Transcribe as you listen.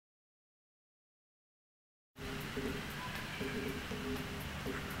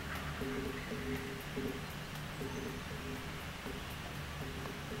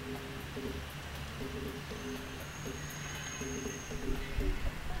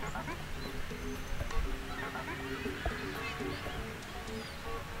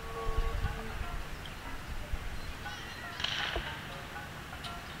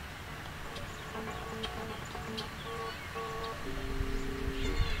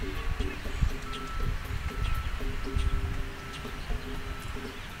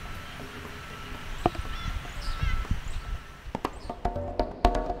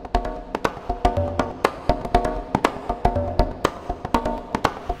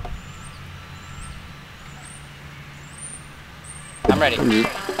I'm ready.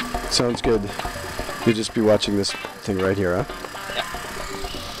 Sounds good. You'll just be watching this thing right here, huh?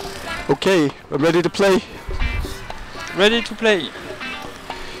 Yeah. Okay, I'm ready to play. Ready to play.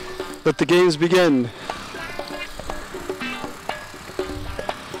 Let the games begin.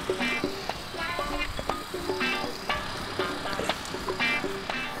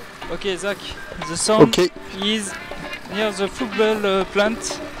 Okay, Zach, the sound is near the football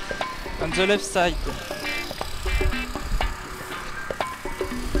plant on the left side.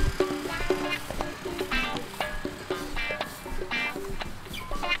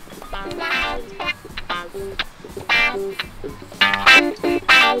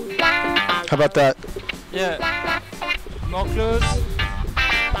 How about that? Yeah, more close,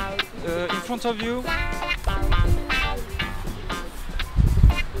 in front of you.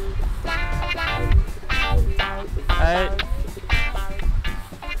 Hi.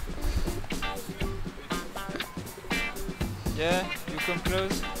 Yeah, you come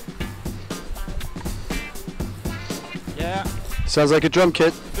close. Yeah. Sounds like a drum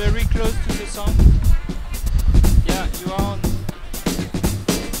kit. Very close to the sound. Yeah, you are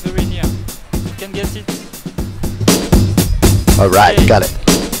very near. You can get it. Alright, Okay. got it.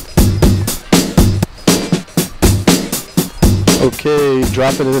 Okay,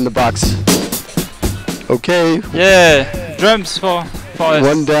 dropping it in the box. Okay. Yeah, drums for us.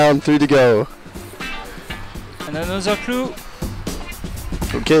 One down, 3 to go. And another clue.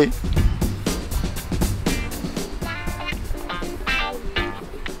 Okay.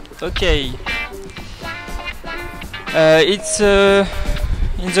 Okay. It's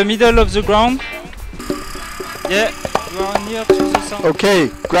in the middle of the ground. Yeah, you are near to the sound. Okay,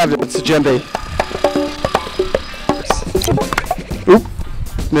 grab it. It's a djembe. Oop,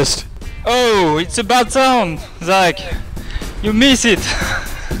 missed. Oh, it's a bad sound, Zach. You miss it.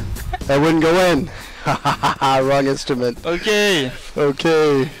 That wouldn't go in. Wrong instrument. Okay,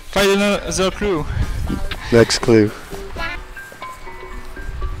 Okay. find another clue. Next clue.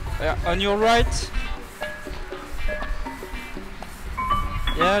 On your right.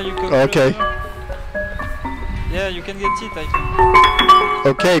 Yeah, you can. Okay. Yeah, you can get it, I think.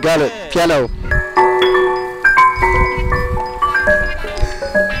 Okay, got it. Okay. Piano.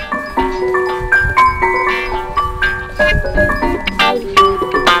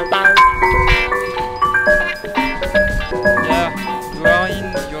 Yeah, you are in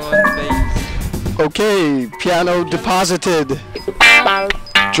your own base. Okay, piano deposited.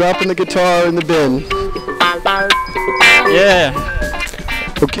 Dropping the guitar in the bin. Yeah.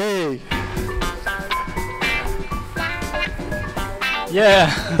 Okay,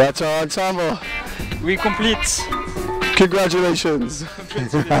 Yeah. that's our ensemble. We complete. Congratulations.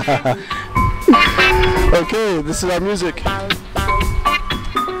 Okay, this is our music.